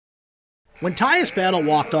When Tyus Battle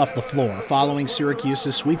walked off the floor following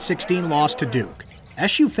Syracuse's Sweet 16 loss to Duke,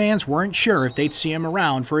 SU fans weren't sure if they'd see him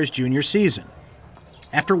around for his junior season.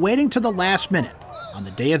 After waiting to the last minute, on the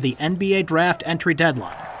day of the NBA draft entry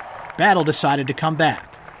deadline, Battle decided to come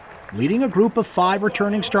back, leading a group of 5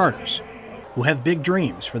 returning starters who have big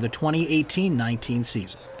dreams for the 2018-19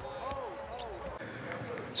 season.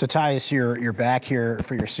 So Tyus, you're back here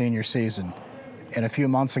for your senior season. And a few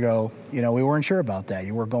months ago, we weren't sure about that.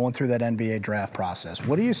 You were going through that NBA draft process.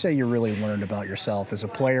 What do you say you really learned about yourself as a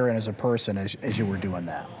player and as a person as you were doing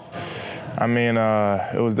that? I mean,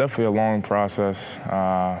 it was definitely a long process,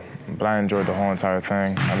 but I enjoyed the whole entire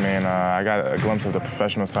thing. I mean, I got a glimpse of the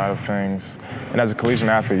professional side of things. And as a collegiate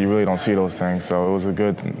athlete, you really don't see those things. So it was a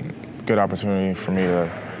good opportunity for me to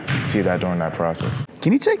see that during that process.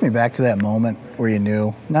 Can you take me back to that moment where you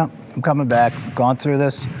knew, no, I'm coming back, I've gone through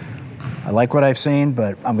this, I like what I've seen,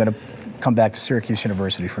 but I'm going to come back to Syracuse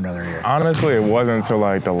University for another year? Honestly, it wasn't until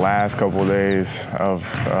like the last couple of days of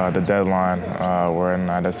the deadline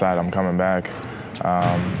when I decided I'm coming back.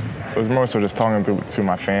 It was more so just talking to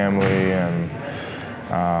my family, and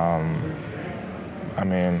I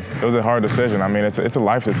mean, it was a hard decision. I mean, it's a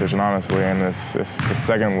life decision, honestly, and it's the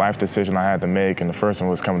second life decision I had to make, and the first one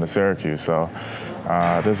was coming to Syracuse. So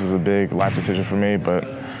this was a big life decision for me, but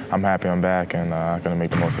I'm happy I'm back and going to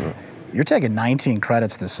make the most of it. You're taking 19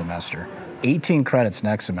 credits this semester, 18 credits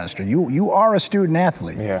next semester. You are a student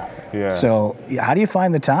athlete. Yeah. So how do you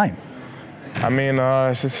find the time? I mean,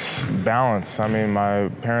 it's just balance. I mean, my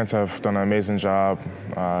parents have done an amazing job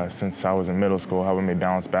since I was in middle school, helping me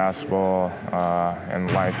balance basketball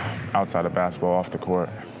and life outside of basketball off the court.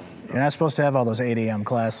 You're not supposed to have all those 8 a.m.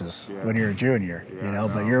 classes when you're a junior,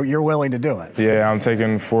 but you're willing to do it. Yeah, I'm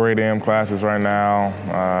taking 4 8 a.m. classes right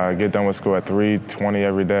now. Get done with school at 3:20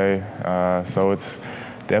 every day. So it's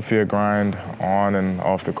definitely a grind on and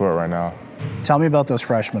off the court right now. Tell me about those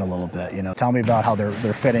freshmen a little bit. Tell me about how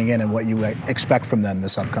they're fitting in and what you expect from them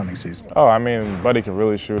this upcoming season. Oh, I mean, Buddy can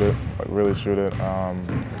really shoot it,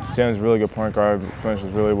 Jen's a really good point guard,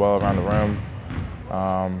 finishes really well around the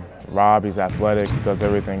rim. Rob, he's athletic, he does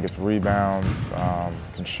everything, gets rebounds,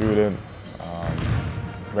 can shoot it,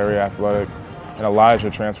 very athletic. And Elijah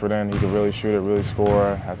transferred in, he can really shoot it, really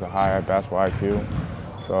score, has a high basketball IQ.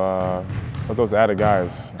 So with those added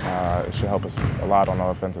guys, it should help us a lot on the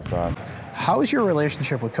offensive side. How is your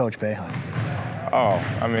relationship with Coach Boeheim? Oh,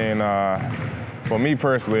 I mean, well, me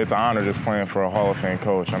personally, it's an honor just playing for a Hall of Fame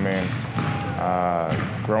coach. I mean,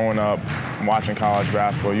 growing up, watching college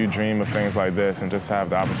basketball, you dream of things like this, and just have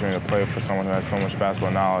the opportunity to play for someone who has so much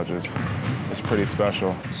basketball knowledge is pretty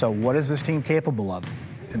special. So what is this team capable of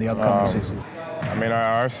in the upcoming season? I mean,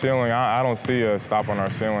 our ceiling, I don't see a stop on our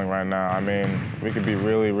ceiling right now. I mean, we could be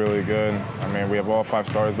really, really good. I mean, we have all 5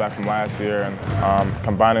 starters back from last year, and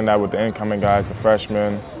combining that with the incoming guys, the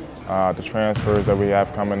freshmen, the transfers that we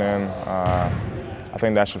have coming in, I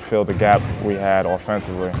think that should fill the gap we had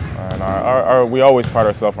offensively. And we always pride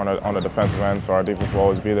ourselves on the defensive end, so our defense will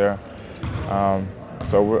always be there.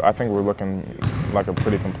 So I think we're looking like a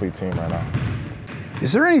pretty complete team right now.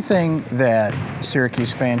 Is there anything that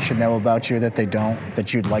Syracuse fans should know about you that they don't,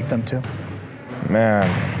 that you'd like them to? Man,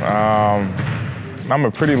 I'm a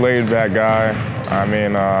pretty laid-back guy. I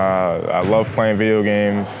mean, I love playing video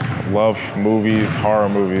games, love movies, horror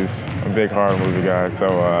movies. I'm a big horror movie guy, so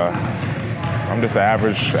I'm just an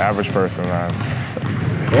average person, man.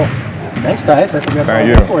 Cool. Thanks, Tyus. I think that's all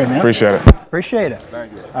I got for you, man. Appreciate it. Appreciate it.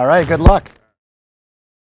 Thank you. All right, good luck.